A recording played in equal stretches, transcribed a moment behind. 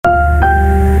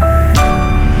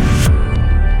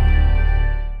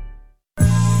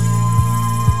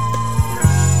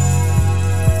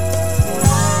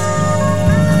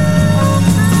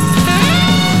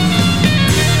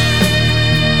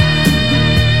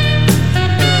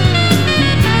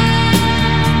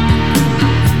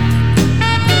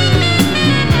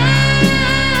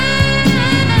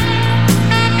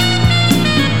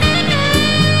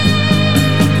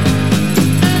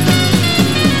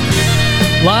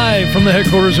Live from the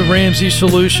headquarters of Ramsey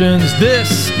Solutions,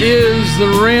 this is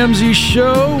The Ramsey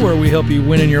Show, where we help you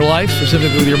win in your life,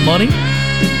 specifically with your money,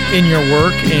 in your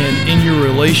work, and in your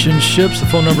relationships. The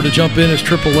phone number to jump in is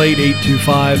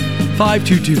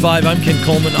 888-825-5225. I'm Ken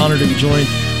Coleman, honored to be joined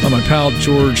by my pal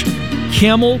George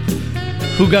Kamel,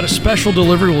 who got a special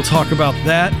delivery. We'll talk about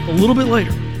that a little bit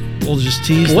later. We'll just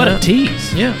tease What that. a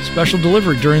tease. Yeah, special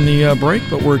delivery during the break,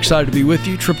 but we're excited to be with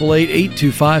you.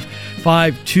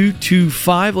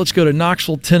 888-825-5225. Let's go to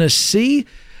Knoxville, Tennessee.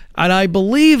 And I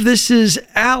believe this is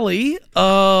Allie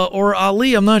or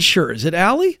Ali. I'm not sure. Is it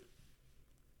Allie?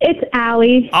 It's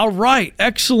Allie. All right.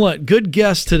 Excellent. Good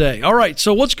guess today. All right.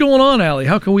 So what's going on, Allie?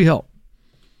 How can we help?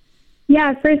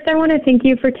 Yeah, first I want to thank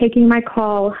you for taking my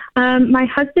call. My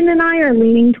husband and I are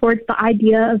leaning towards the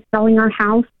idea of selling our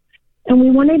house, and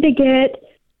we wanted to get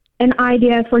an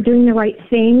idea if we're doing the right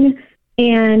thing,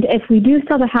 and if we do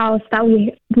sell the house, that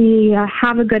we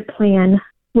have a good plan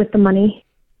with the money.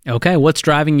 Okay, what's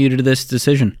driving you to this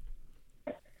decision?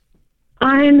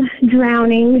 I'm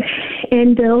drowning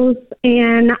in bills,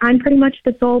 and I'm pretty much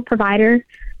the sole provider,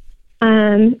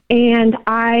 and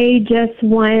I just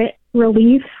want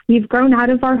relief. We've grown out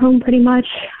of our home pretty much.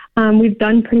 We've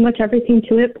done pretty much everything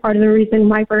to it. Part of the reason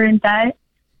why we're in debt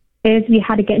is we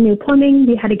had to get new plumbing,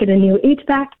 we had to get a new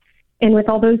HVAC, and with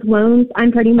all those loans,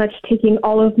 I'm pretty much taking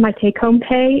all of my take-home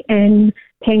pay and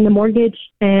paying the mortgage,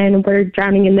 and we're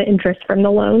drowning in the interest from the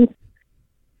loans.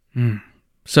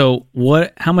 So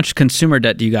how much consumer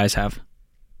debt do you guys have?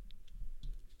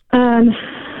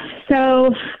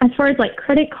 So as far as like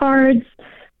credit cards,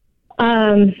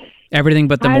 Everything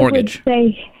but the mortgage.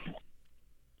 I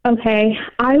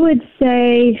would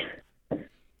say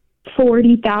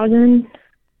 40,000.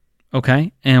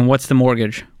 Okay, and what's the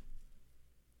mortgage?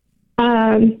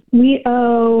 We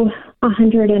owe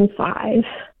 105.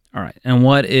 All right, and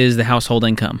what is the household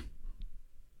income?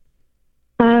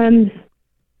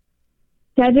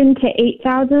 7,000 to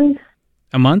 8,000.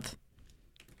 A month?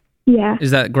 Yeah.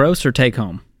 Is that gross or take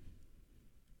home?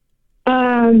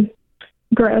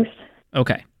 Gross.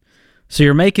 Okay, so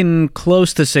you're making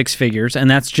close to six figures,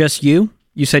 and that's just you?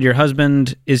 You said your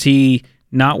husband, is he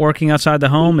not working outside the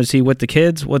home? Is he with the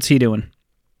kids? What's he doing?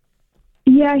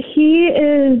 Yeah, he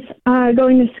is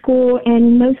going to school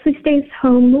and mostly stays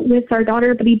home with our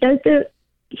daughter, but he does go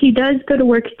to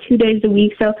work 2 days a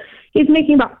week, so he's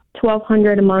making about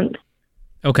 $1,200 a month.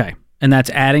 Okay, and that's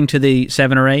adding to the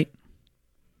 7 or 8?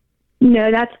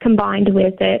 No, that's combined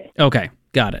with it. Okay,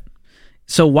 got it.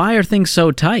 So why are things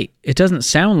so tight? It doesn't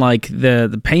sound like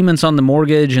the payments on the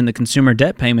mortgage and the consumer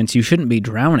debt payments, you shouldn't be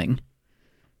drowning.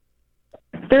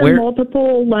 There are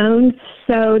multiple loans,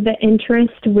 so the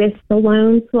interest with the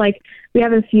loans, like we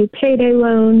have a few payday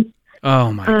loans.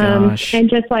 Oh my gosh. And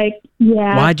just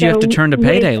yeah. Why'd you have to turn to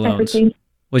payday with loans? everything.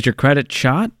 Was your credit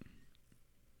shot?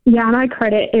 Yeah, my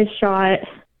credit is shot.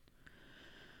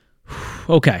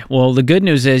 Okay, well, the good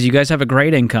news is you guys have a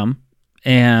great income,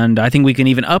 and I think we can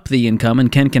even up the income,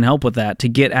 and Ken can help with that, to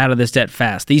get out of this debt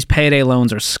fast. These payday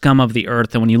loans are scum of the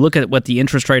earth, and when you look at what the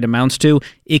interest rate amounts to,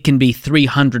 it can be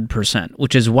 300%,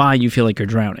 which is why you feel like you're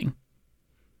drowning.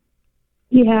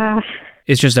 Yeah.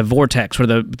 It's just a vortex where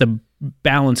the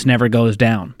balance never goes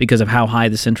down because of how high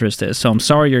this interest is. So I'm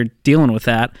sorry you're dealing with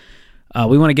that.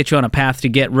 We want to get you on a path to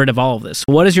get rid of all of this.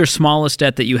 What is your smallest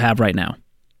debt that you have right now?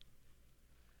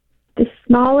 The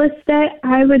smallest debt,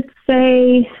 I would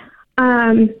say,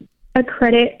 a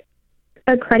credit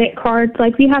card.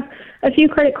 Like we have a few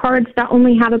credit cards that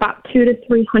only have about $200 to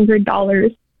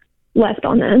 $300 left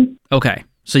on them. Okay,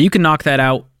 so you can knock that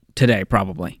out today,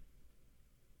 probably.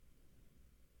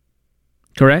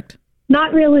 Correct?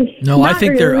 Not really. No, I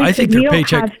think they're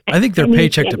paycheck. I think they're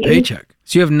paycheck to paycheck.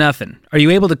 So you have nothing. Are you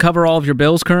able to cover all of your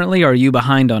bills currently, or are you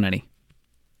behind on any?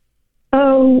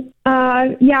 Oh,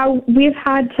 yeah, we've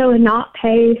had to not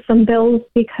pay some bills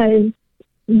because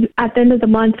at the end of the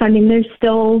month, I mean, there's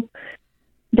still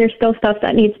stuff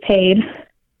that needs paid.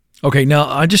 Okay, now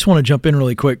I just want to jump in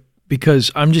really quick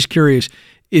because I'm just curious.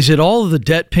 Is it all of the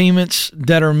debt payments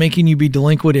that are making you be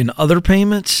delinquent in other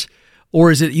payments? Or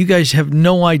is it you guys have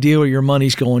no idea where your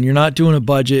money's going? You're not doing a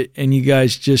budget and you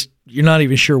guys you're not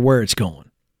even sure where it's going?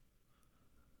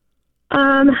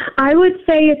 I would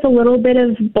say it's a little bit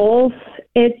of both.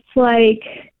 It's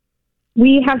like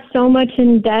we have so much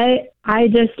in debt. I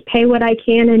just pay what I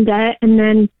can in debt, and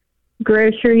then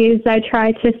groceries, I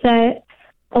try to set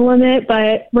a limit,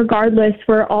 but regardless,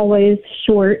 we're always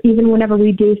short, even whenever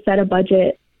we do set a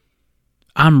budget.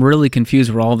 I'm really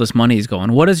confused where all this money is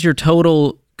going. What does your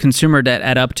total consumer debt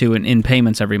add up to in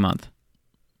payments every month?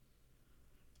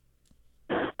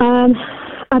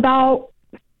 About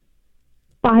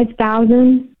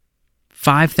 5,000.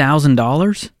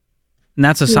 $5,000? And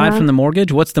that's aside from the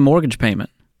mortgage? What's the mortgage payment?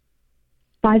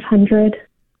 $500.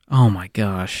 Oh, my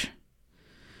gosh.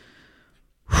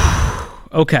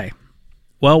 Okay.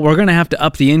 Well, we're going to have to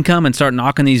up the income and start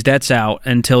knocking these debts out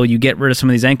until you get rid of some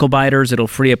of these ankle biters. It'll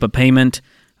free up a payment.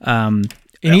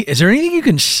 Is there anything you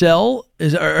can sell?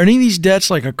 Are any of these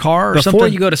debts like a car or something? Before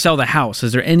you go to sell the house,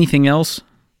 is there anything else?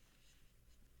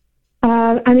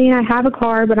 I mean, I have a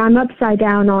car, but I'm upside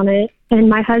down on it. And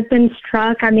my husband's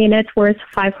truck, I mean, it's worth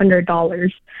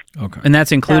 $500. Okay. And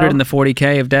that's included in the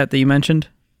 $40K of debt that you mentioned?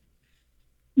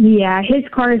 Yeah, his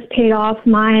car is paid off.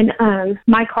 Mine,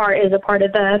 my car is a part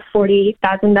of the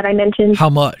 $40,000 that I mentioned. How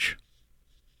much?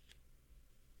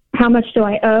 How much do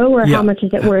I owe, or how much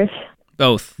is it worth?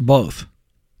 Both.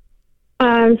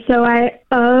 So I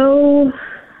owe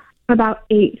about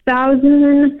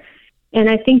 $8,000, and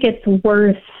I think it's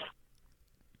worth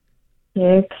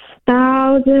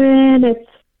 $6,000. It's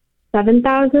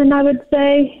 $7,000, I would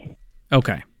say.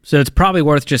 Okay, so it's probably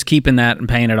worth just keeping that and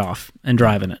paying it off and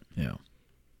driving it. Yeah.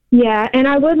 Yeah, and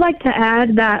I would like to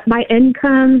add that my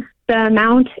income, the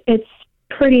amount, it's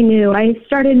pretty new. I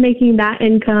started making that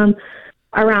income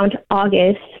around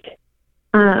August.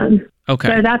 Okay.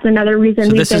 So that's another reason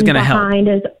we've this is been gonna behind.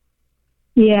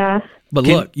 But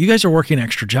look, you guys are working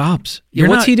extra jobs.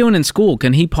 What's he doing in school?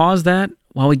 Can he pause that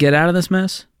while we get out of this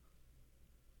mess?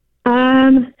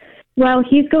 Well,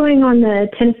 he's going on the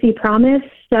Tennessee Promise,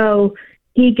 so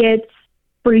he gets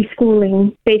free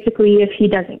schooling basically if he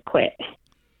doesn't quit.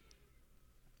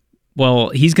 Well,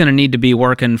 he's going to need to be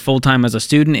working full-time as a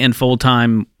student and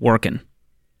full-time working,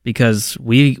 because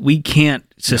we can't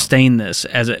sustain this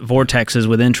as vortexes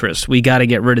with interest. We got to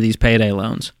get rid of these payday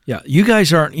loans. Yeah, you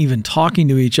guys aren't even talking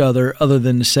to each other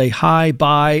than to say hi,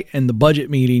 bye, and the budget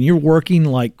meeting. You're working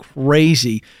like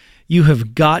crazy. You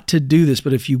have got to do this,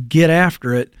 but if you get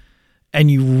after it and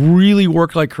you really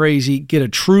work like crazy, get a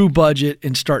true budget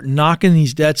and start knocking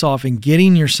these debts off and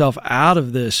getting yourself out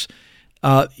of this,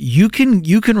 you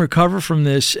can recover from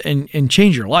this and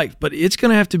change your life. But it's going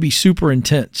to have to be super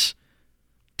intense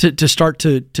to start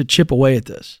to chip away at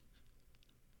this.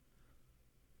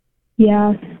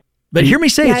 Yeah. But hear me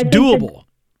say it's doable.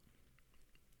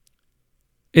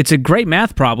 It's a great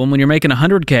math problem. When you're making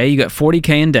 $100K, you got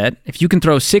 $40K in debt. If you can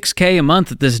throw $6K a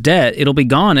month at this debt, it'll be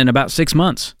gone in about 6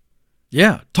 months.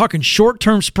 Yeah, talking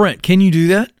short-term sprint. Can you do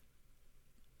that?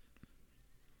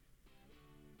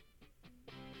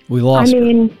 We lost. I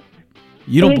mean,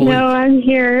 you don't believe. No, I'm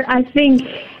here. I think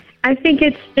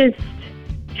it's just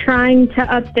trying to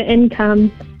up the income.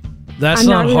 That's I'm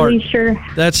not hard. Really sure.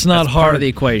 That's not hard. Part of the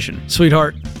equation,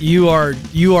 sweetheart. You are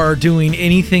doing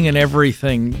anything and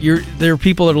everything. There are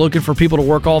people that are looking for people to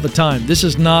work all the time. This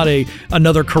is not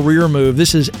another career move.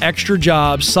 This is extra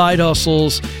jobs, side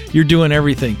hustles. You're doing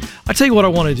everything. I tell you what I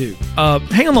want to do.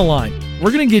 Hang on the line.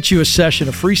 We're going to get you a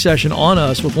free session on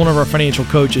us with one of our financial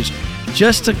coaches,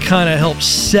 just to kind of help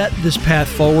set this path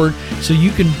forward so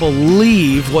you can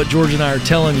believe what George and I are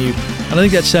telling you. And I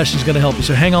think that session is going to help you.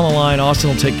 So hang on the line. Austin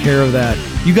will take care of that.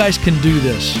 You guys can do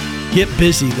this. Get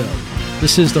busy, though.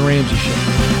 This is The Ramsey Show.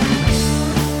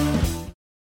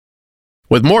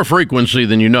 With more frequency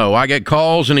than you know, I get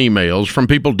calls and emails from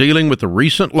people dealing with the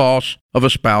recent loss of a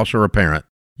spouse or a parent.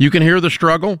 You can hear the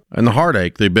struggle and the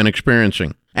heartache they've been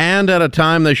experiencing. And at a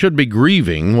time they should be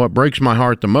grieving, what breaks my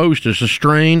heart the most is the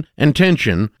strain and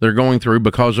tension they're going through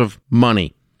because of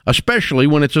money, especially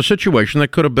when it's a situation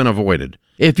that could have been avoided.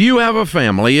 If you have a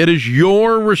family, it is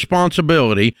your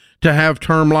responsibility to have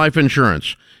term life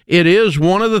insurance. It is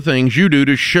one of the things you do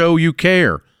to show you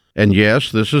care. And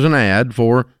yes, this is an ad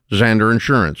for Zander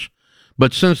Insurance.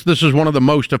 But since this is one of the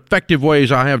most effective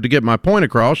ways I have to get my point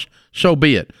across, so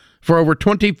be it. For over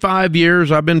 25 years,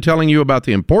 I've been telling you about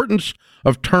the importance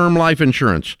of term life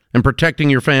insurance and protecting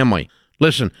your family.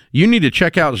 Listen, you need to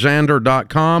check out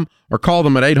Zander.com or call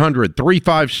them at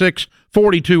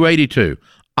 800-356-4282.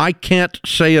 I can't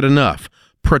say it enough.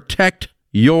 Protect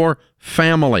your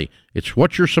family. It's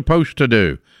what you're supposed to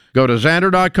do. Go to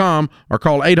Zander.com or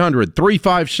call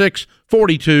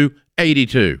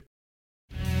 800-356-4282.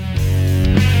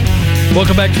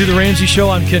 Welcome back to The Ramsey Show.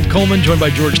 I'm Ken Coleman, joined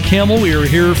by George Kamel. We are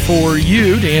here for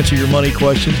you to answer your money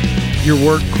questions, your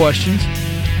work questions,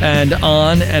 and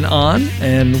on.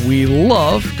 And we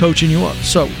love coaching you up.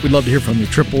 So we'd love to hear from you.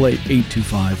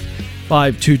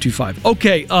 888-825-5225.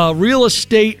 Okay, real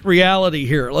estate reality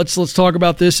here. Let's talk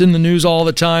about this in the news all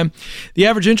the time. The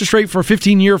average interest rate for a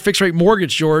 15-year fixed-rate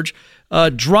mortgage, George,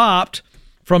 dropped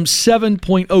from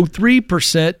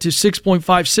 7.03% to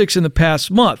 6.56 in the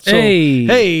past month. So,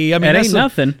 hey, I mean, that that's ain't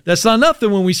nothing. That's not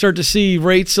nothing when we start to see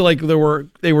rates like they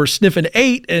were sniffing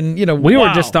 8, and we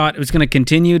were just thought it was going to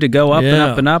continue to go up and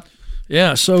up and up.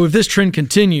 Yeah. So if this trend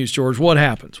continues, George, what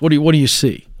happens? What do you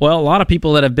see? Well, a lot of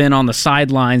people that have been on the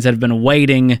sidelines, that have been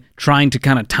waiting, trying to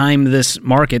kind of time this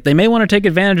market, they may want to take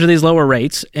advantage of these lower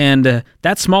rates. And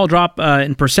that small drop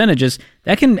in percentages,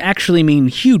 that can actually mean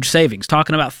huge savings,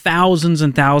 talking about thousands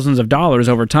and thousands of dollars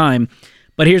over time.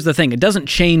 But here's the thing. It doesn't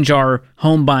change our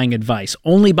home buying advice.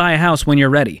 Only buy a house when you're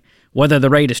ready. Whether the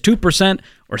rate is 2%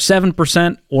 or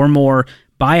 7% or more,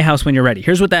 buy a house when you're ready.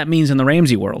 Here's what that means in the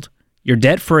Ramsey world. You're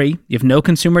debt-free, you have no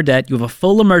consumer debt, you have a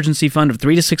full emergency fund of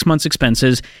 3 to 6 months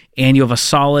expenses, and you have a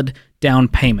solid down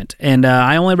payment. And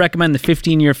I only recommend the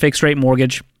 15-year fixed-rate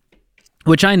mortgage,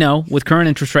 which I know, with current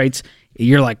interest rates,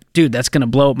 you're like, dude, that's going to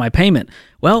blow up my payment.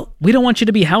 Well, we don't want you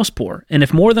to be house poor. And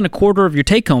if more than a quarter of your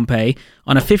take-home pay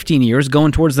on a 15 years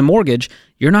going towards the mortgage,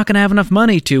 you're not going to have enough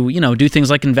money to, do things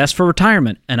like invest for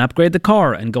retirement and upgrade the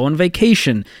car and go on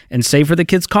vacation and save for the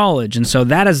kids' college. And so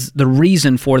that is the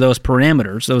reason for those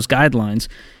parameters, those guidelines.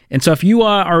 And so if you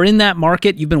are in that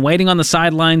market, you've been waiting on the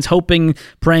sidelines, hoping,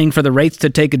 praying for the rates to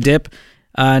take a dip,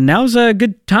 now's a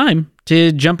good time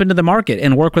to jump into the market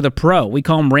and work with a pro. We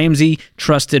call them Ramsey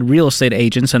Trusted Real Estate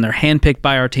Agents, and they're handpicked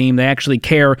by our team. They actually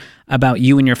care about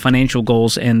you and your financial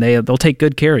goals, and they'll take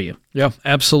good care of you. Yeah,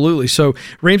 absolutely. So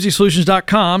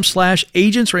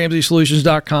RamseySolutions.com/agents,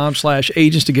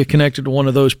 RamseySolutions.com/agents to get connected to one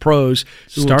of those pros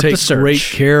who will take great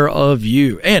care of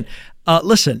you. And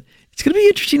listen, it's going to be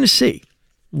interesting to see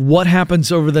what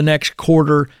happens over the next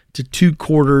quarter to 2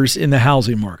 quarters in the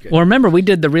housing market. Well, remember, we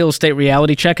did the real estate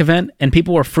reality check event, and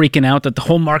people were freaking out that the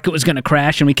whole market was going to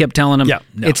crash, and we kept telling them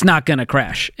it's not going to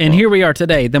crash. And here we are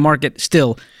today. The market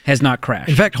still has not crashed.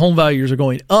 In fact, home values are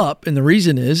going up, and the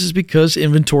reason is because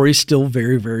inventory is still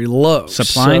very, very low.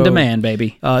 Supply and demand,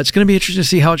 baby. It's going to be interesting to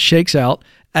see how it shakes out.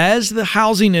 As the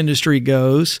housing industry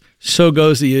goes, so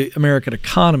goes the American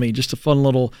economy. Just a fun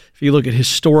little, if you look at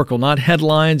historical, not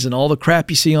headlines and all the crap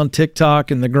you see on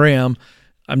TikTok and the gram,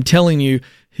 I'm telling you,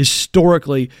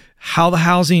 historically, how the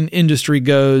housing industry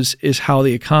goes is how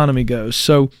the economy goes.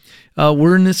 So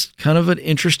we're in this kind of an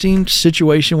interesting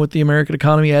situation with the American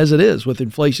economy as it is, with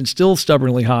inflation still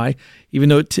stubbornly high, even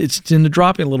though it's into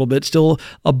dropping a little bit, still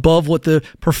above what the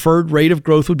preferred rate of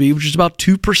growth would be, which is about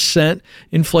 2%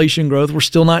 inflation growth. We're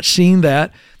still not seeing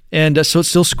that. And so it's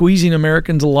still squeezing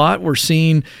Americans a lot. We're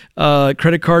seeing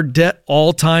credit card debt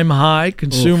all-time high,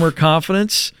 consumer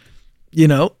confidence,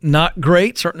 not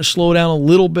great, starting to slow down a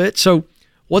little bit. So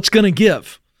what's going to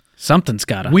give? Something's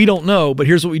got to. We don't know, but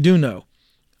here's what we do know.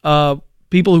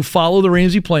 People who follow the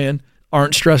Ramsey plan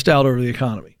aren't stressed out over the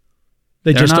economy.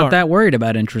 They're just not aren't. that worried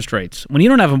about interest rates. When you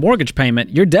don't have a mortgage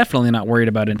payment, you're definitely not worried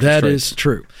about interest rates. That is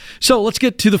true. So let's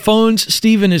get to the phones.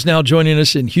 Stephen is now joining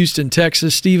us in Houston,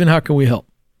 Texas. Stephen, how can we help?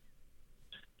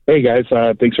 Hey guys,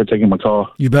 thanks for taking my call.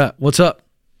 You bet. What's up?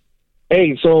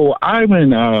 Hey, so I'm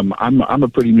a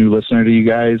pretty new listener to you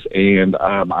guys, and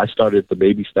I started the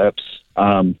baby steps.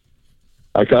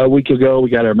 Like a week ago, we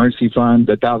got our emergency fund,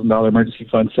 the $1,000 emergency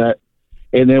fund set,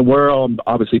 and then we're on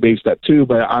obviously baby step 2.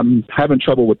 But I'm having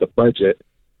trouble with the budget.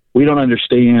 We don't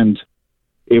understand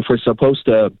if we're supposed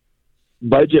to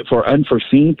budget for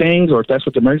unforeseen things, or if that's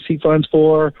what the emergency fund's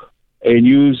for, and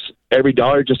use every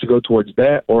dollar just to go towards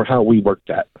that, or how we work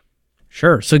that.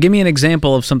 Sure. So give me an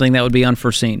example of something that would be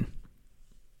unforeseen.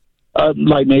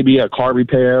 Like maybe a car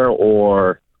repair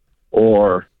or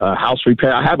a house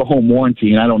repair. I have a home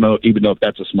warranty, and I don't know if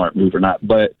that's a smart move or not,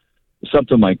 but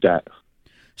something like that.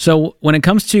 So when it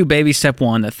comes to baby step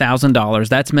 1, the $1,000,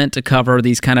 that's meant to cover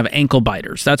these kind of ankle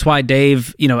biters. That's why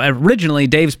Dave, originally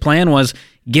Dave's plan was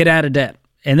get out of debt.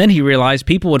 And then he realized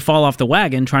people would fall off the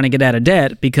wagon trying to get out of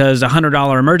debt because a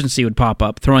 $100 emergency would pop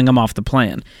up, throwing them off the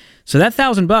plan. So that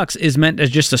 $1,000 is meant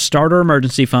as just a starter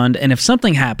emergency fund. And if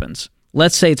something happens,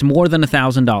 let's say it's more than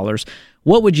 $1,000,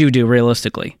 what would you do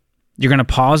realistically? You're going to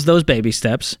pause those baby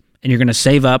steps, and you're going to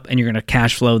save up, and you're going to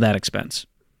cash flow that expense.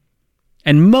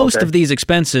 And most of these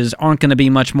expenses aren't going to be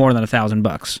much more than $1,000.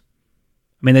 I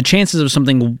mean, the chances of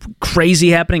something crazy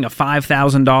happening, a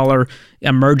 $5,000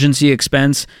 emergency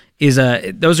expense, those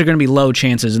are going to be low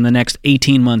chances in the next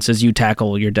 18 months as you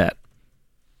tackle your debt.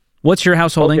 What's your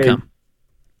household income?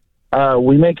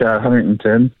 We make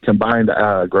 110 combined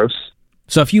gross.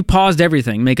 So if you paused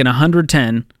everything, making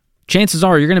 110, chances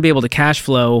are you're going to be able to cash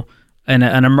flow an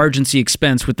emergency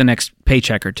expense with the next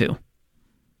paycheck or two.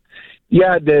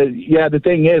 Yeah, the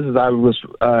thing is I was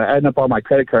adding up all my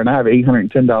credit card, and I have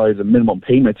 $810 in minimum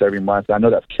payments every month. I know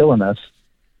that's killing us.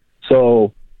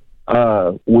 So, I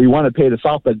we want to pay this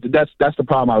off, but that's the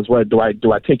problem. I was worried.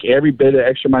 Do I take every bit of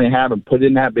extra money I have and put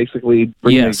in that, basically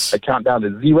bring the account down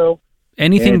to zero?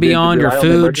 Anything beyond your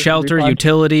food, shelter,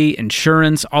 utility,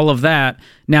 insurance, all of that.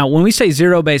 Now, when we say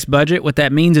zero-based budget, what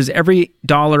that means is every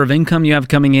dollar of income you have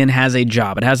coming in has a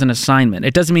job. It has an assignment.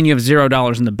 It doesn't mean you have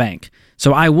 $0 in the bank.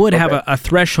 So I would have a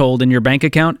threshold in your bank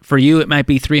account. For you, it might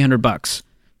be $300,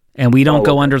 and we don't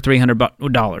go under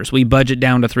 $300. We budget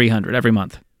down to $300 every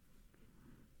month.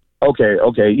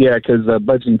 Okay, yeah, because the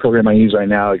budgeting program I use right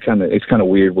now, it's kind of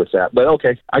weird with that. But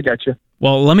okay, I got you.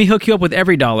 Well, let me hook you up with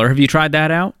Every Dollar. Have you tried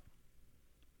that out?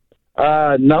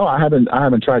 No, I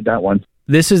haven't tried that one.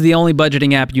 This is the only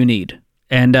budgeting app you need.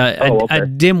 And a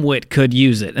dimwit could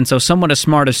use it. And so someone as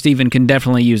smart as Steven can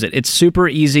definitely use it. It's super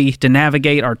easy to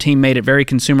navigate. Our team made it very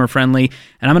consumer-friendly.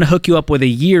 And I'm going to hook you up with a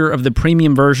year of the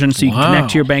premium version so you can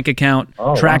connect to your bank account,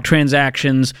 track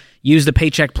transactions, use the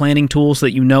paycheck planning tool so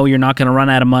that you know you're not going to run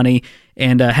out of money.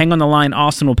 And hang on the line.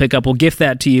 Austin will pick up. We'll gift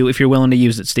that to you if you're willing to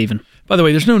use it, Steven. By the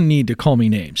way, there's no need to call me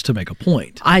names to make a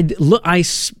point. I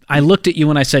looked at you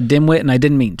when I said dimwit, and I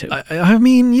didn't mean to. I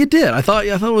mean, you did. I thought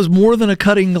it was more than a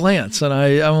cutting glance, and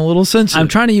I'm a little sensitive. I'm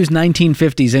trying to use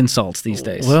 1950s insults these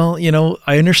days. Well,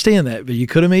 I understand that, but you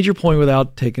could have made your point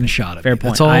without taking a shot at Fair me.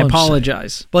 point. That's all I I'm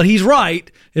apologize. saying. But he's right.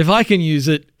 If I can use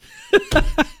it,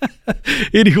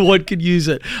 anyone can use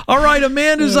it. All right,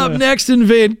 Amanda's up next in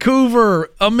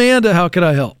Vancouver. Amanda, how can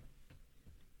I help?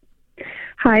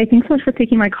 Hi, thanks so much for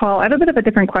taking my call. I have a bit of a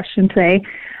different question today,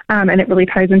 and it really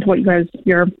ties into what your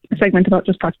segment about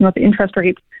just talking about the interest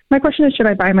rates. My question is, should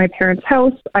I buy my parents'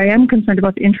 house? I am concerned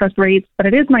about the interest rates, but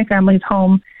it is my family's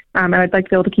home, and I'd like to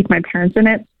be able to keep my parents in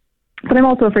it. But I'm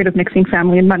also afraid of mixing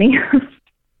family and money.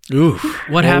 Oof.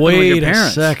 What happened with your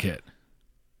parents? Wait a second.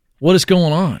 What is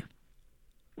going on?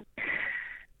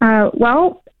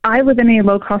 Well, I live in a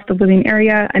low cost of living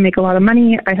area. I make a lot of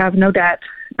money. I have no debt.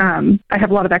 I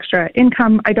have a lot of extra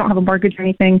income. I don't have a mortgage or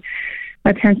anything.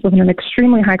 My parents live in an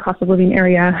extremely high cost of living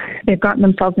area. They've gotten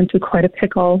themselves into quite a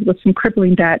pickle with some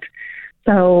crippling debt.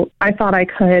 So I thought I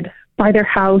could buy their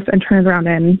house and turn it around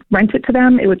and rent it to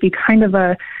them. It would be kind of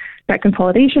a debt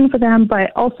consolidation for them,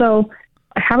 but also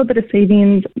I have a bit of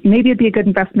savings. Maybe it'd be a good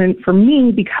investment for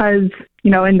me because,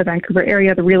 in the Vancouver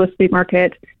area, the real estate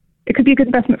market, it could be a good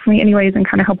investment for me anyways and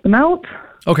kind of help them out.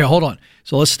 Okay, hold on.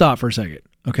 So let's stop for a second.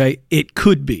 Okay, it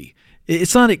could be.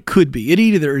 It's not it could be. It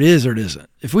either it is or it isn't.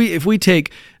 If we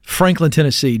take Franklin,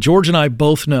 Tennessee, George and I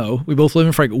both know, we both live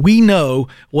in Franklin, we know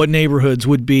what neighborhoods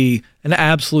would be an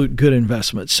absolute good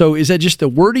investment. So is that just the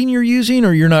wording you're using,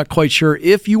 or you're not quite sure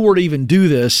if you were to even do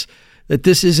this, that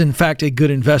this is in fact a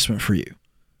good investment for you?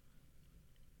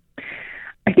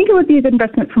 I think it would be a good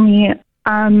investment for me.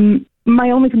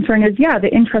 My only concern is, the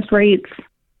interest rates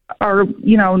are,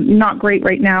 not great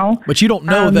right now. But you don't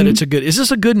know that it's is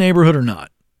this a good neighborhood or not?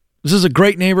 Is this a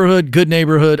great neighborhood, good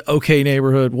neighborhood, okay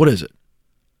neighborhood? What is it?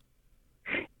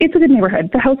 It's a good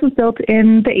neighborhood. The house was built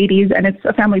in the 80s, and it's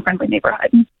a family-friendly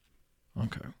neighborhood.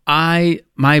 Okay.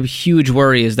 My huge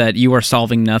worry is that you are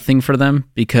solving nothing for them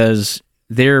because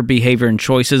their behavior and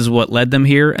choices is what led them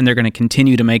here, and they're going to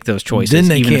continue to make those choices. Then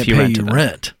they even can't if you pay rent you to them.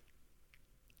 rent.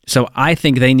 So I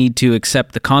think they need to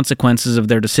accept the consequences of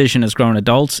their decision as grown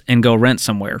adults and go rent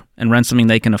somewhere and rent something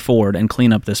they can afford and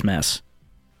clean up this mess.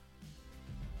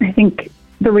 I think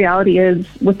the reality is,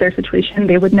 with their situation,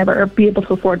 they would never be able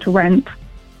to afford to rent.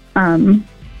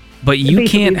 But you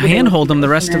can't handhold them the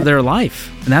rest of their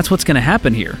life, and that's what's going to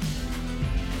happen here.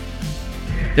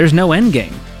 There's no end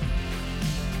game.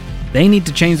 They need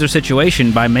to change their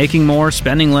situation by making more,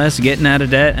 spending less, getting out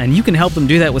of debt, and you can help them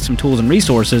do that with some tools and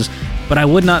resources, but I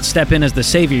would not step in as the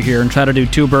savior here and try to do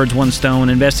two birds, one stone,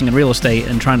 investing in real estate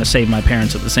and trying to save my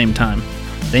parents at the same time.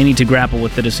 They need to grapple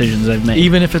with the decisions they've made.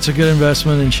 Even if it's a good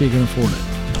investment and she can afford it.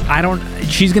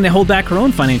 She's going to hold back her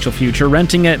own financial future,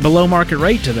 renting at below market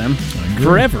rate to them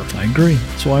forever. I agree.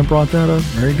 That's why I brought that up.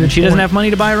 Very good. And she doesn't have money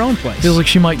to buy her own place. Feels like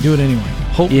she might do it anyway.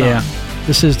 Hope not.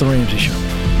 This is The Ramsey Show.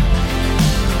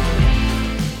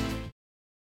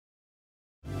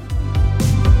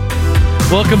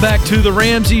 Welcome back to The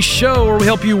Ramsey Show, where we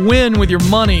help you win with your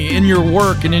money, in your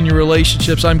work, and in your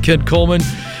relationships. I'm Ken Coleman,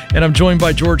 and I'm joined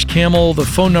by George Kamel. The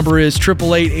phone number is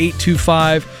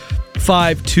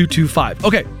 888-825-5225.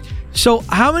 Okay, so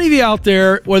how many of you out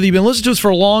there, whether you've been listening to us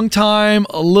for a long time,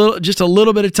 just a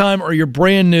little bit of time, or you're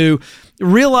brand new,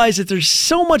 realize that there's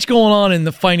so much going on in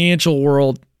the financial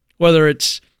world, whether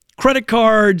it's credit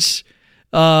cards,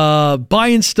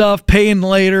 buying stuff, paying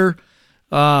later,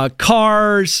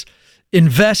 cars,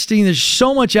 investing. There's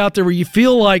so much out there where you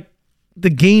feel like the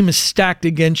game is stacked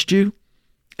against you.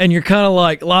 and you're kind of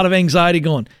like a lot of anxiety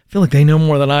going, I feel like they know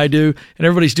more than I do, and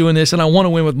everybody's doing this, and I want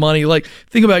to win with money. Like,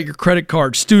 think about your credit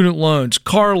cards, student loans,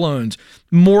 car loans,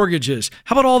 mortgages.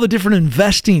 How about all the different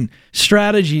investing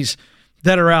strategies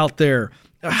that are out there?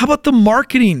 How about the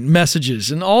marketing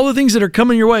messages and all the things that are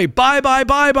coming your way? Buy.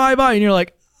 And you're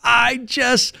like, I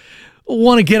just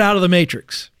want to get out of the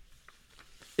matrix.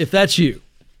 If that's you,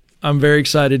 I'm very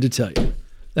excited to tell you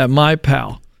that my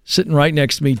pal sitting right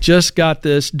next to me just got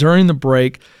this during the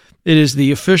break. It is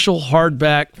the official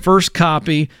hardback first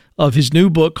copy of his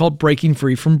new book called Breaking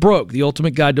Free from Broke, The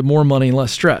Ultimate Guide to More Money and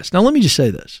Less Stress. Now, let me just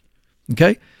say this,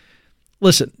 okay?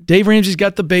 Listen, Dave Ramsey's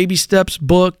got the Baby Steps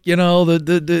book, you know,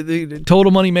 the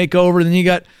Total Money Makeover. Then you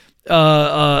got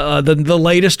the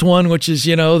latest one, which is,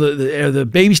 you know, the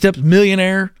Baby Steps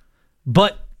Millionaire.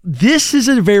 But this is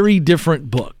a very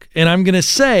different book. And I'm going to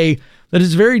say that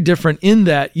it's very different in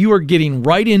that you are getting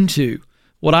right into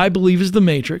what I believe is the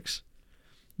matrix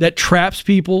that traps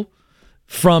people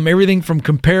from everything from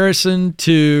comparison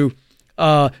to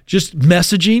just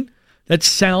messaging. That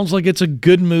sounds like it's a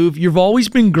good move. You've always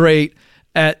been great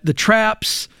at the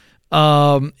traps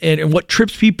and what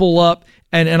trips people up.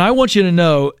 And I want you to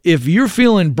know, if you're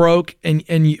feeling broke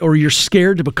or you're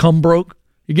scared to become broke,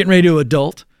 you're getting ready to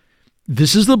adult,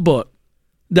 this is the book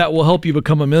that will help you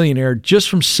become a millionaire just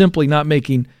from simply not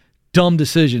making dumb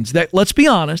decisions that, let's be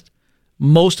honest,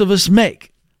 most of us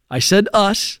make. I said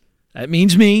us. That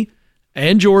means me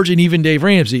and George and even Dave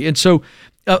Ramsey. And so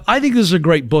I think this is a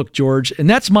great book, George, and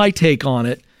that's my take on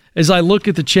it as I look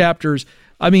at the chapters.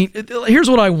 I mean, here's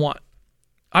what I want.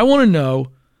 I want to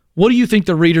know, what do you think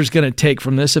the reader's going to take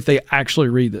from this if they actually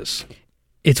read this?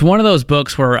 It's one of those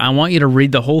books where I want you to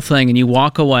read the whole thing and you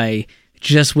walk away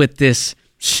just with this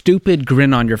stupid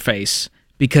grin on your face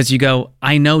because you go,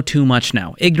 I know too much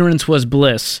now. Ignorance was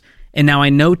bliss. And now I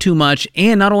know too much.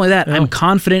 And not only that, I'm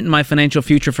confident in my financial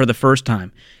future for the first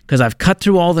time because I've cut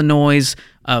through all the noise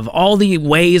of all the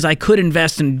ways I could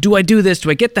invest. And do I do this? Do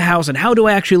I get the house? And how do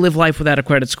I actually live life without a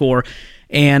credit score?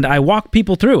 And I walk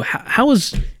people through how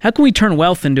can we turn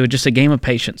wealth into just a game of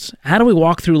patience? How do we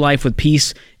walk through life with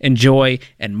peace and joy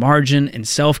and margin and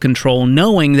self-control,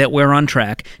 knowing that we're on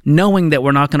track, knowing that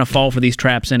we're not going to fall for these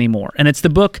traps anymore? And it's the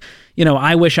book,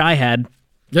 I wish I had.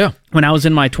 Yeah. When I was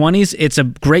in my 20s, it's a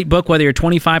great book whether you're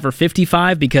 25 or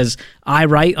 55 because I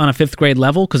write on a 5th grade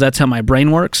level because that's how my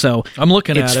brain works. So I'm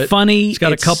looking at it. It's funny. It's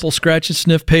got a couple scratch and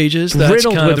sniff pages. That's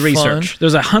riddled kind with of research. Fun.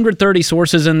 There's 130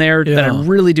 sources in there that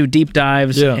really do deep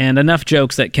dives and enough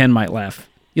jokes that Ken might laugh.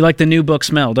 You like the new book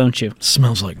smell, don't you?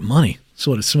 Smells like money. That's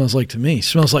what it smells like to me. It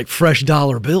smells like fresh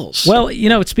dollar bills. Well,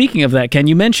 speaking of that, Ken,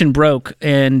 you mentioned broke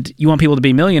and you want people to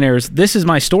be millionaires. This is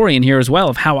my story in here as well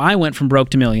of how I went from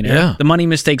broke to millionaire. Yeah. The money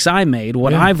mistakes I made,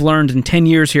 what I've learned in 10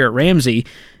 years here at Ramsey.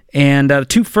 And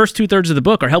the first 2/3 of the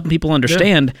book are helping people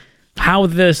understand how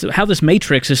this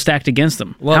matrix is stacked against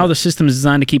them, how the system is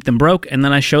designed to keep them broke, and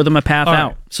then I show them a path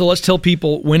out. Right. So let's tell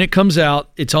people when it comes out.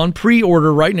 It's on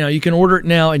pre-order right now. You can order it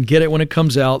now and get it when it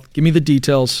comes out. Give me the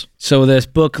details. So this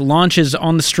book launches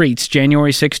on the streets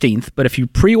January 16th, but if you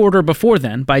pre-order before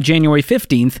then, by January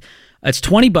 15th, it's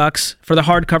 $20 for the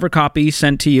hardcover copy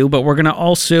sent to you, but we're going to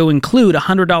also include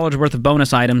 $100 worth of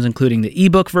bonus items, including the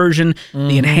ebook version,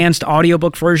 the enhanced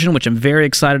audiobook version, which I'm very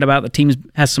excited about. The team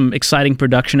has some exciting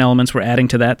production elements we're adding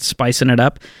to that, spicing it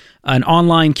up. An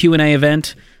online Q&A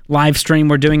event, live stream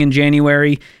we're doing in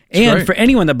January. And for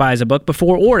anyone that buys a book,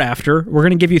 before or after, we're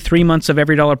going to give you 3 months of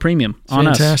every dollar premium on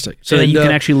us. Fantastic. So that you can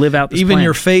actually live out this even plan.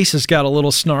 Your face has got a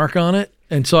little snark on it.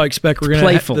 And so I expect we're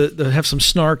going to have some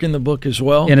snark in the book as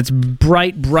well. And it's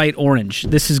bright orange.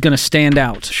 This is going to stand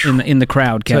out in the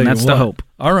crowd, Ken. That's the hope.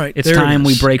 All right. It's time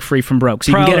we break free from broke.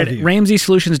 So you can get it at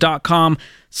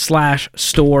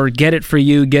RamseySolutions.com/store. Get it for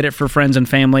you. Get it for friends and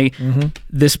family.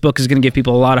 This book is going to give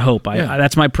people a lot of hope.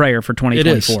 That's my prayer for 2024.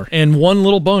 It is. And one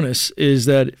little bonus is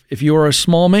that if you are a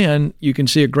small man, you can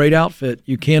see a great outfit.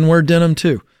 You can wear denim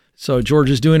too. So George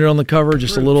is doing it on the cover,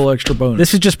 just a little extra bonus.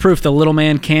 This is just proof the little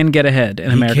man can get ahead in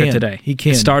America today. He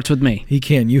can. It starts with me. He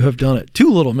can. You have done it.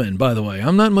 2 little men, by the way.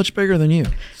 I'm not much bigger than you.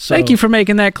 So. Thank you for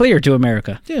making that clear to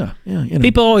America. Yeah.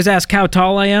 People always ask how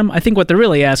tall I am. I think what they're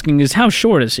really asking is how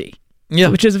short is he? Yeah.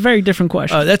 Which is a very different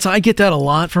question. I get that a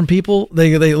lot from people.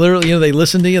 They literally, they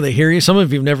listen to you, they hear you. Some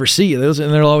of you never see you, and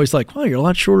they're always like, "Well, you're a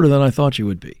lot shorter than I thought you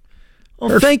would be."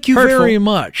 Well, thank you very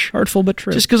much. Hurtful but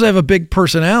true. Just because I have a big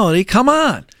personality, come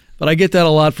on. But I get that a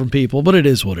lot from people, but it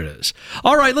is what it is.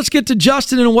 All right, let's get to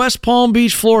Justin in West Palm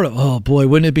Beach, Florida. Oh, boy,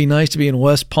 wouldn't it be nice to be in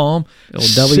West Palm,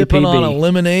 sipping on a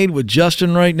lemonade with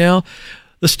Justin right now?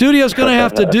 The studio's going to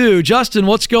have to do. Justin,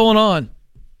 what's going on?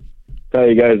 How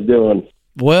you guys doing?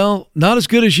 Well, not as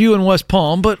good as you in West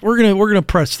Palm, but we're gonna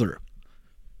press through.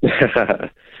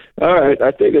 All right.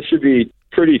 I think it should be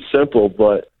pretty simple,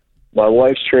 but my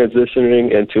wife's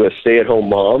transitioning into a stay-at-home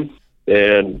mom,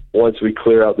 and once we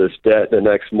clear out this debt the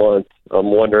next month, I'm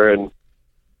wondering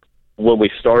when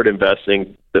we start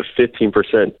investing the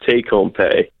 15% take-home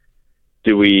pay,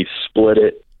 do we split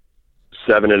it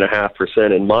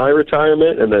 7.5% in my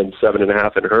retirement and then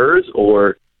 7.5% in hers,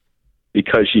 or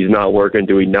because she's not working,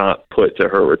 do we not put to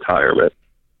her retirement?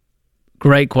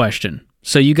 Great question.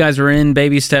 So you guys are in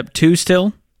baby step 2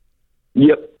 still?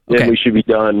 Yep. Okay. And we should be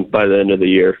done by the end of the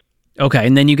year. Okay,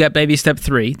 and then you got baby step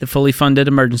 3, the fully funded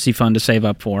emergency fund to save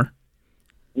up for.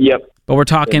 Yep. But we're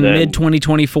talking then-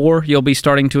 mid-2024, you'll be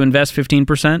starting to invest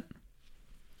 15%?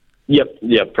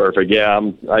 Yep, perfect. Yeah,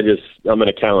 I'm an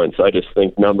accountant, so I just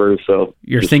think numbers. So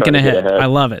You're just thinking trying to get ahead. I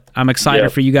love it. I'm excited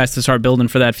Yep. for you guys to start building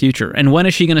for that future. And when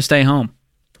is she going to stay home?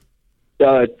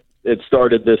 It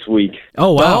started this week.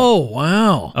 Oh, wow. Oh,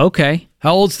 wow. Okay.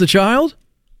 How old's the child?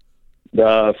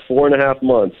 4.5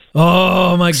 months.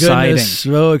 Oh, my goodness. Exciting.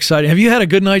 So exciting. Have you had a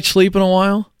good night's sleep in a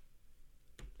while?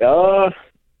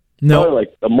 Probably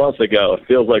like a month ago. It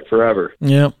feels like forever.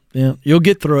 Yeah. You'll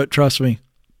get through it, trust me.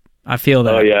 I feel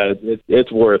that. Oh yeah,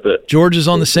 it's worth it. George is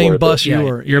on the It's same worth bus it. you Yeah,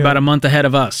 are. you're about a month ahead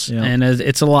of us, Yeah. and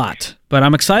it's a lot. But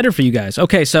I'm excited for you guys.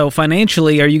 Okay, so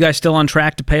financially, are you guys still on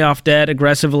track to pay off debt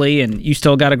aggressively, and you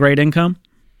still got a great income?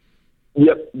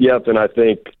 Yep. And I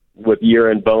think with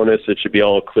year-end bonus, it should be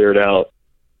all cleared out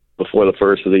before the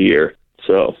first of the year.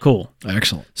 So Cool.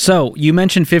 Excellent. So you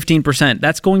mentioned 15%.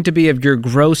 That's going to be of your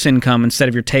gross income instead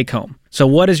of your take-home. So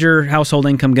what is your household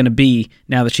income going to be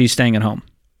now that she's staying at home?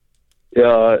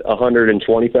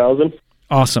 120,000.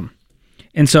 Awesome.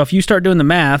 And so if you start doing the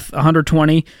math,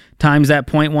 120 times that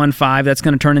 0.15, that's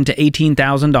going to turn into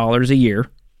 $18,000 a year.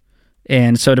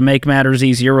 And so to make matters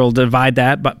easier, we'll divide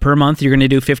that, but per month you're going to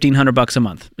do $1,500 a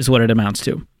month is what it amounts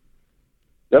to.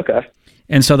 Okay.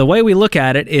 And so the way we look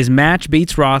at it is match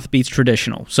beats Roth beats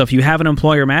traditional. So if you have an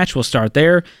employer match, we'll start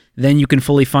there. Then you can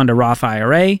fully fund a Roth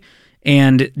IRA.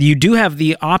 And you do have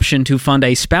the option to fund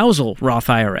a spousal Roth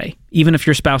IRA, even if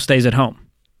your spouse stays at home.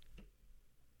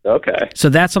 Okay. So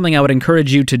that's something I would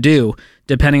encourage you to do,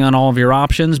 depending on all of your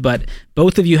options. But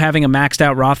both of you having a maxed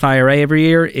out Roth IRA every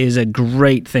year is a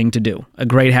great thing to do, a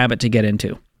great habit to get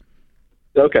into.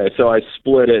 Okay. So I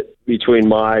split it between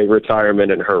my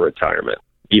retirement and her retirement,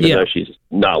 even Yeah. though she's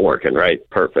not working, right?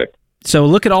 Perfect. So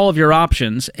look at all of your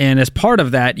options, and as part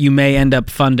of that, you may end up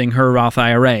funding her Roth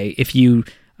IRA if you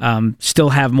still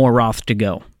have more Roth to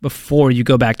go before you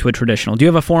go back to a traditional. Do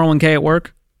you have a 401k at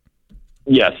work?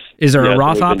 Yes. Is there a Yes,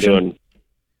 Roth we've been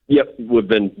option? We've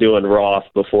been doing Roth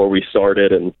before we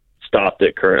started and stopped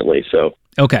it currently. So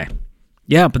Okay.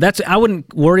 Yeah, but I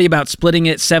wouldn't worry about splitting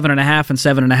it 7.5 and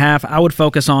 7.5. I would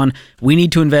focus on, we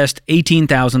need to invest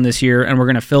 $18,000 this year, and we're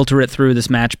going to filter it through this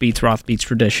match beats Roth beats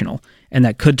traditional. And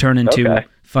that could turn into Okay.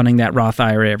 funding that Roth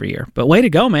IRA every year. But way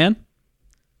to go, man.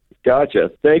 gotcha.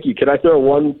 Thank you. Can I throw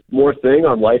one more thing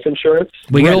on life insurance?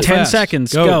 We Real got 10 fast.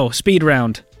 seconds. Go. Go. Speed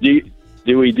round.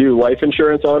 Do we do life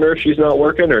insurance on her if she's not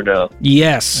working or no?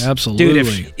 Yes. Absolutely.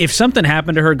 Dude, if something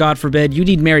happened to her, God forbid, you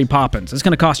need Mary Poppins. It's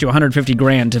going to cost you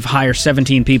 $150,000 to hire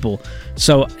 17 people.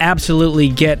 So absolutely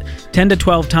get 10 to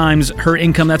 12 times her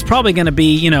income. That's probably going to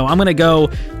be, I'm going to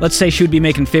go, let's say she would be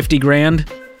making $50,000.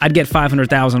 I'd get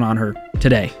 $500,000 on her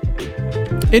today.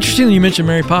 Interesting that you mentioned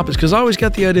Mary Poppins, because I always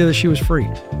got the idea that she was free.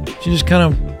 She just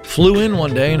kind of flew in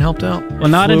one day and helped out. Well,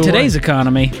 not in Flew today's away.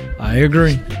 economy. I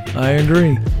agree.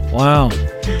 Wow.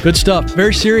 Good stuff.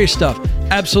 Very serious stuff.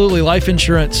 Absolutely. Life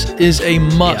insurance is a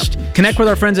must. Yeah. Connect with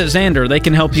our friends at Xander. They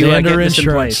can help you get Xander this in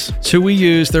Insurance. place. It's who we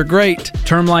use. They're great.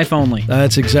 Term life only.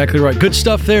 That's exactly right. Good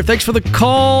stuff there. Thanks for the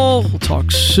call. We'll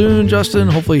talk soon, Justin.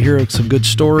 Hopefully hear some good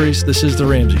stories. This is The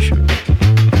Ramsey Show.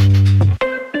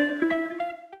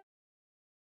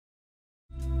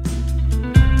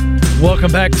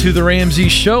 Welcome back to The Ramsey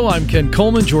Show. I'm Ken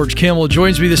Coleman. George Campbell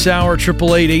joins me this hour.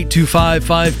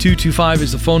 888-825-5225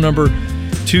 is the phone number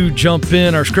to jump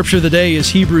in. Our scripture of the day is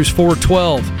Hebrews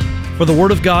 4:12. For the word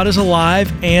of God is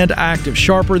alive and active,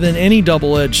 sharper than any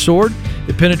double-edged sword.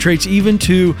 It penetrates even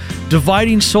to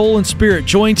dividing soul and spirit,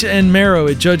 joints and marrow.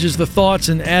 It judges the thoughts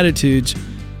and attitudes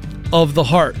of the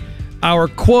heart. Our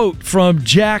quote from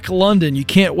Jack London: you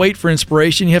can't wait for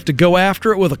inspiration. You have to go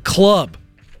after it with a club.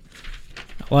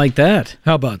 I like that.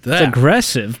 How about that? It's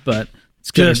aggressive, but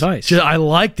it's good advice. I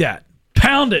like that.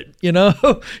 Pound it,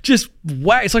 just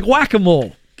whack. It's like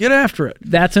whack-a-mole. Get after it.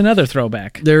 That's another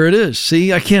throwback. There it is.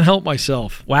 See, I can't help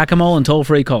myself. Whack-a-mole and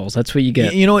toll-free calls. That's what you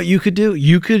get. You know what you could do?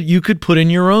 You could put in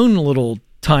your own little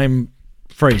time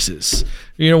phrases.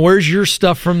 Where's your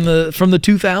stuff from the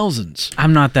 2000s?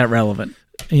 I'm not that relevant.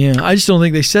 Yeah, I just don't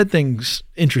think they said things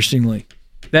interestingly.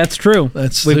 That's true.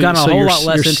 We've gotten a whole lot less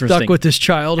you're interesting. Stuck with this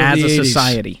child of as the a 80s.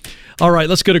 society. All right,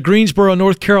 let's go to Greensboro,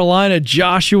 North Carolina.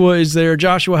 Joshua is there.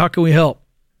 Joshua, how can we help?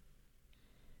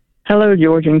 Hello,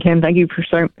 George and Ken. Thank you for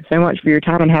so much for your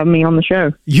time and having me on the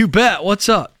show. You bet. What's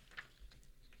up?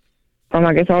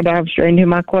 I guess I'll dive straight into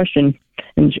my question.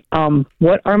 And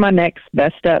what are my next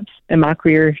best steps in my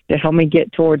career to help me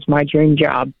get towards my dream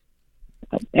job?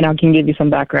 And I can give you some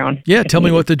background. Yeah, tell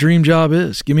me what the dream job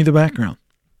is. Give me the background.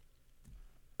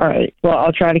 All right. Well,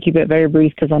 I'll try to keep it very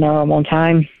brief because I know I'm on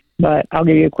time, but I'll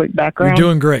give you a quick background. You're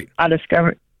doing great. I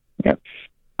discovered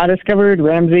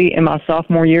Ramsey in my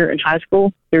sophomore year in high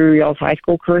school through y'all's high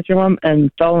school curriculum and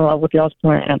fell in love with y'all's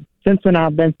plan. Since then,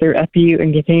 I've been through FPU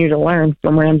and continue to learn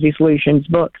from Ramsey Solutions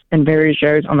books and various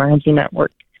shows on the Ramsey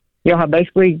Network. Y'all have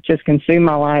basically just consumed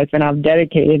my life, and I've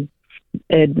dedicated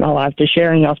my life to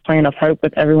sharing y'all's plan of hope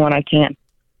with everyone I can,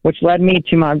 which led me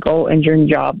to my goal and dream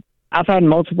job. I've had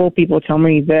multiple people tell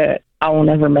me that I will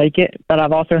never make it, but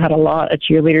I've also had a lot of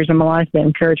cheerleaders in my life that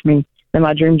encourage me that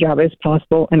my dream job is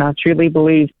possible, and I truly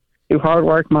believe through hard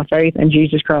work, my faith in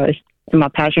Jesus Christ, and my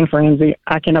passion for Ramsey,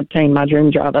 I can obtain my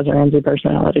dream job as a Ramsey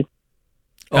personality.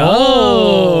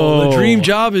 Oh, the dream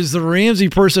job is the Ramsey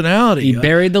personality. He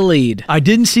buried the lead. I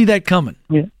didn't see that coming.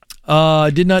 Yeah. I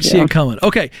did not see it coming.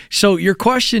 Okay, so your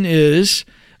question is,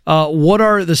 what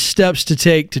are the steps to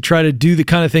take to try to do the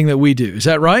kind of thing that we do? Is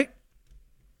that right?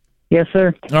 Yes,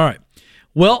 sir. All right.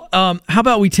 Well, how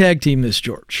about we tag team this,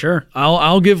 George? Sure.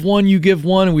 I'll give one, you give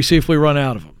one, and we see if we run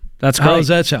out of them. That's great. How does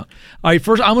that sound? All right,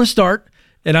 first I'm going to start,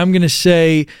 and I'm going to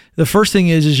say the first thing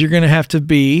is you're going to have to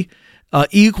be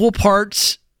equal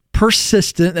parts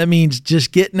persistent. That means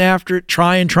just getting after it,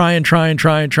 trying,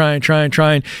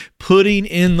 putting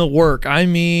in the work. I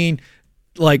mean,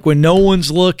 like when no one's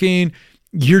looking,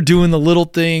 you're doing the little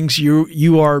things.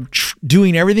 You are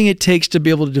doing everything it takes to be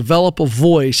able to develop a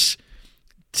voice,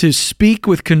 to speak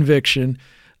with conviction,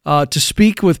 to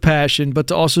speak with passion, but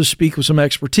to also speak with some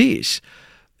expertise.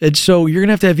 And so you're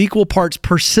going to have equal parts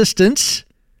persistence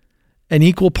and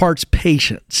equal parts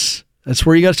patience. That's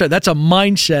where you got to start. That's a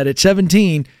mindset at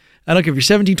 17. I don't care if you're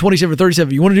 17, 27, or 37.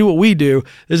 If you want to do what we do,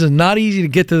 this is not easy to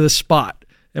get to this spot.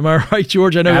 Am I right,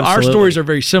 George? I know Absolutely. Our stories are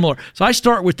very similar. So I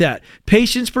start with that.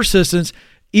 Patience, persistence,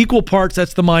 equal parts.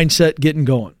 That's the mindset getting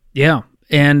going. Yeah.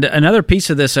 And another piece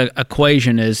of this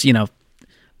equation is,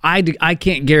 I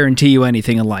can't guarantee you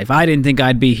anything in life. I didn't think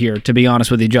I'd be here, to be honest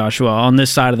with you, Joshua, on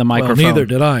this side of the microphone. Well, neither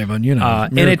did I,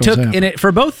 but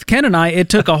for both Ken and I, it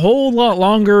took a whole lot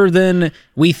longer than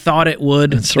we thought it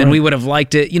would, we would have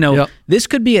liked it. This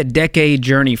could be a decade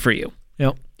journey for you.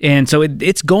 Yep. And so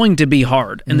it's going to be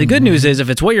hard. And the good news is,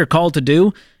 if it's what you're called to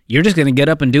do, you're just going to get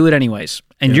up and do it anyways.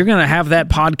 And you're going to have that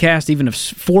podcast even if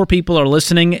 4 people are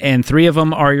listening and 3 of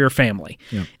them are your family.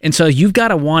 Yeah. And so you've got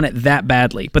to want it that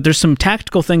badly. But there's some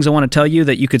tactical things I want to tell you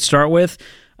that you could start with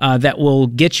that will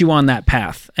get you on that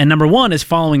path. And number 1 is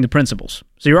following the principles.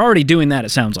 So you're already doing that, it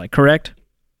sounds like, correct?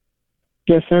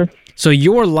 Yes, sir. So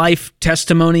your life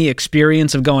testimony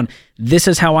experience of going, this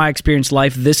is how I experienced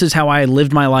life, this is how I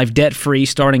lived my life debt-free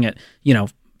starting at,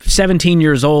 17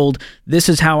 years old, this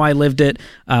is how I lived it,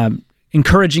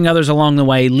 encouraging others along the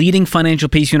way, leading Financial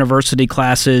Peace University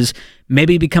classes,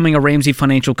 maybe becoming a Ramsey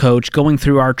financial coach, going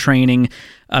through our training,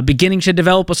 beginning to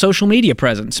develop a social media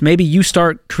presence. Maybe you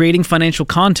start creating financial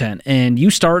content and you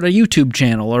start a YouTube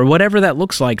channel or whatever that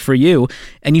looks like for you,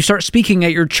 and you start speaking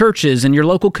at your churches and your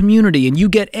local community, and you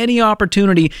get any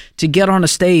opportunity to get on a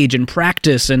stage and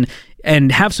practice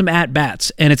and have some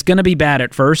at-bats, and it's going to be bad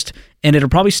at first, and it'll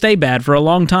probably stay bad for a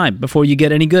long time before you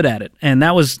get any good at it. And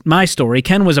that was my story.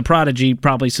 Ken was a prodigy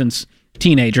probably since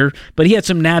teenager, but he had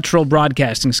some natural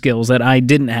broadcasting skills that I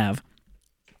didn't have.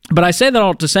 But I say that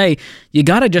all to say, you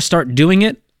got to just start doing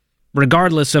it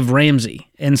regardless of Ramsey.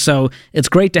 And so it's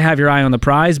great to have your eye on the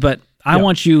prize, but I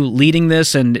want you leading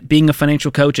this and being a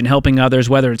financial coach and helping others,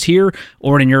 whether it's here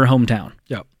or in your hometown.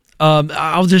 Yeah.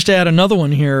 I'll just add another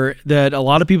one here that a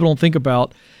lot of people don't think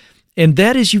about, and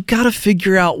that is you've got to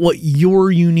figure out what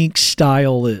your unique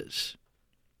style is.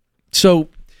 So,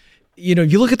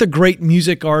 you look at the great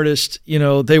music artists,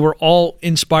 they were all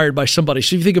inspired by somebody.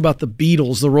 So if you think about the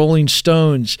Beatles, the Rolling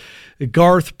Stones,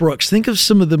 Garth Brooks, think of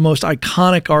some of the most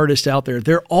iconic artists out there.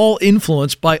 They're all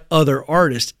influenced by other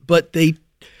artists, but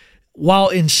while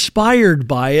inspired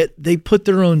by it, they put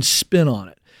their own spin on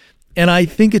it. And I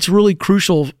think it's really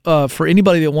crucial for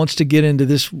anybody that wants to get into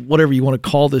this, whatever you want to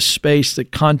call this space, the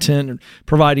content,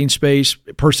 providing space,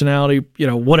 personality,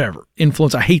 whatever,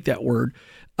 influence. I hate that word.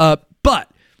 But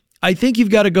I think you've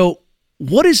got to go,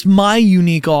 what is my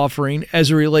unique offering as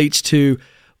it relates to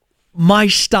my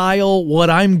style, what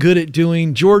I'm good at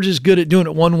doing. George is good at doing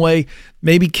it one way.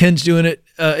 Maybe Ken's doing it,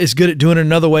 is good at doing it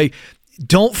another way.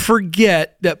 Don't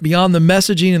forget that beyond the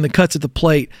messaging and the cuts at the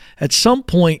plate, at some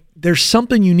point, there's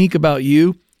something unique about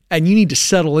you, and you need to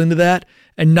settle into that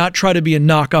and not try to be a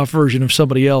knockoff version of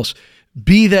somebody else.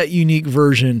 Be that unique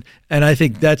version, and I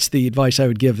think that's the advice I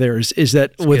would give there is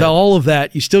that that's with good. All of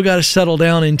that, you still got to settle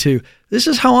down into, this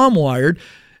is how I'm wired.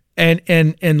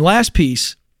 And last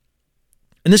piece,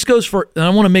 and this goes for, and I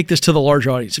want to make this to the large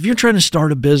audience. If you're trying to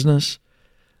start a business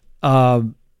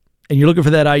and you're looking for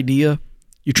that idea,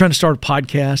 you're trying to start a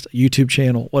podcast, a YouTube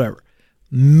channel, whatever,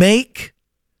 make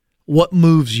what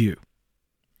moves you.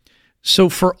 So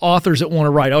for authors that want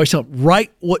to write, I always tell them,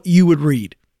 write what you would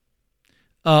read.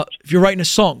 If you're writing a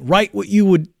song, write what you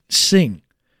would sing.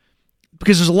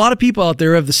 Because there's a lot of people out there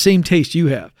who have the same taste you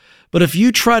have. But if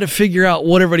you try to figure out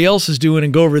what everybody else is doing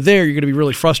and go over there, you're going to be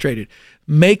really frustrated.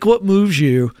 Make what moves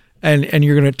you, and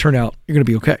you're going to turn out, you're going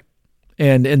to be okay.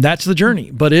 And that's the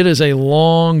journey. But it is a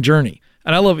long journey.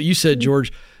 And I love what you said,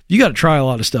 George. You got to try a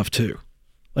lot of stuff too.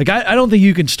 Like, I don't think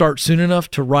you can start soon enough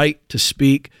to write, to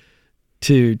speak,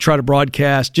 to try to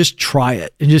broadcast. Just try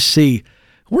it and just see,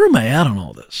 where am I at on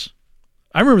all this?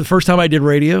 I remember the first time I did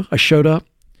radio, I showed up,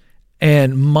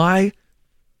 and my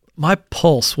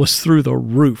pulse was through the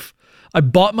roof. I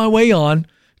bought my way on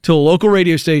to a local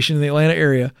radio station in the Atlanta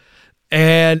area,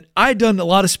 and I had done a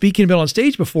lot of speaking, been on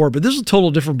stage before, but this is a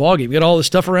total different ballgame. You got all this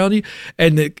stuff around you,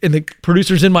 and the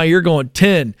producer's in my ear going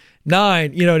 10,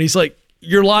 9, and he's like,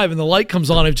 you're live, and the light comes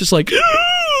on. It's just like,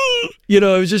 it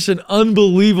was just an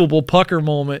unbelievable pucker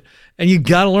moment, and you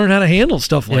got to learn how to handle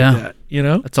stuff like that.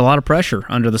 That's a lot of pressure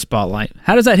under the spotlight.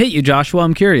 How does that hit you, Joshua?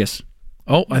 I'm curious.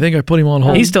 Oh, I think I put him on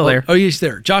hold. He's still there. Oh, he's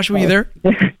there. Joshua, you there?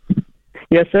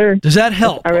 Yes, sir. Does that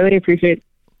help? I really appreciate it.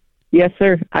 Yes,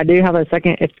 sir. I do have a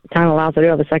second, if time allows, I do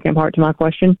have a second part to my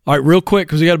question. All right, real quick,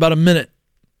 because we got about a minute.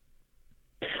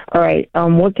 All right.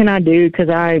 What can I do? Because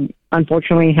I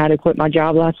unfortunately had to quit my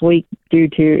job last week due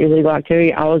to illegal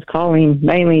activity. I was calling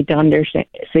mainly to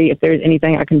see if there's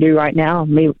anything I can do right now,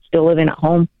 me still living at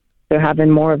home, so having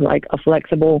more of like a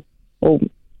flexible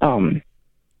plan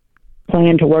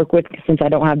to work with since I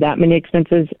don't have that many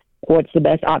expenses. What's the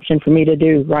best option for me to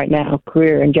do right now,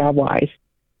 career and job-wise,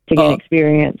 to gain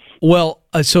experience? Well,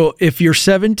 so if you're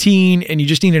 17 and you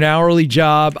just need an hourly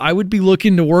job, I would be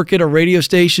looking to work at a radio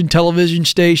station, television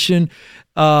station.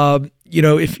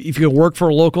 If you work for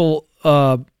a local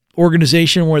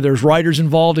organization where there's writers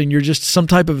involved and you're just some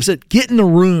type of get in the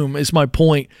room is my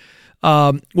point.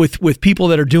 With people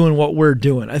that are doing what we're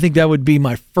doing. I think that would be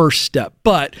my first step.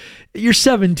 But you're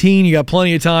 17, you got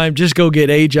plenty of time. Just go get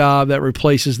a job that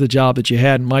replaces the job that you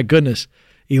had. And my goodness,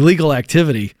 illegal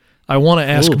activity. I want to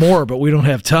ask more, but we don't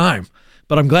have time.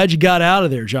 But I'm glad you got out of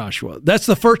there, Joshua. That's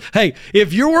the first. Hey,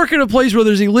 if you're working a place where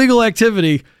there's illegal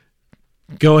activity,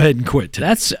 go ahead and quit today.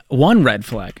 That's one red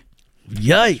flag.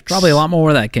 Yikes. Probably a lot more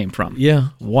where that came from. Yeah.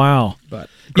 Wow. But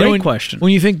great question.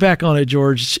 When you think back on it,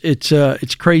 George,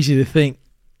 it's crazy to think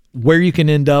where you can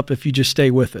end up if you just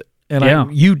stay with it.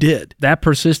 And you did. That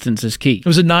persistence is key. It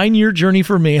was a 9-year journey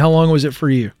for me. How long was it for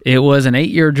you? It was an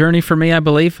 8-year journey for me, I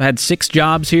believe. I had 6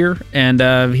 jobs here, and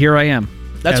here I am.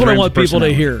 That's what I want people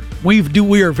to hear.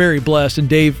 We are very blessed, and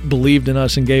Dave believed in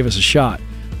us and gave us a shot.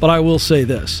 But I will say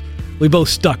this. We both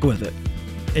stuck with it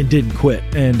and didn't quit.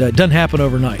 And it doesn't happen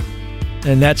overnight.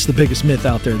 And that's the biggest myth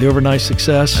out there. The overnight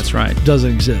success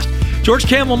doesn't exist. George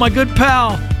Campbell, my good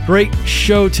pal. Great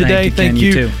show today. Thank you.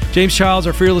 You too. James Childs,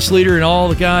 our fearless leader, and all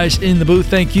the guys in the booth.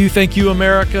 Thank you. Thank you,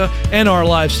 America, and our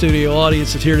live studio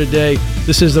audience that's here today.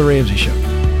 This is The Ramsey Show.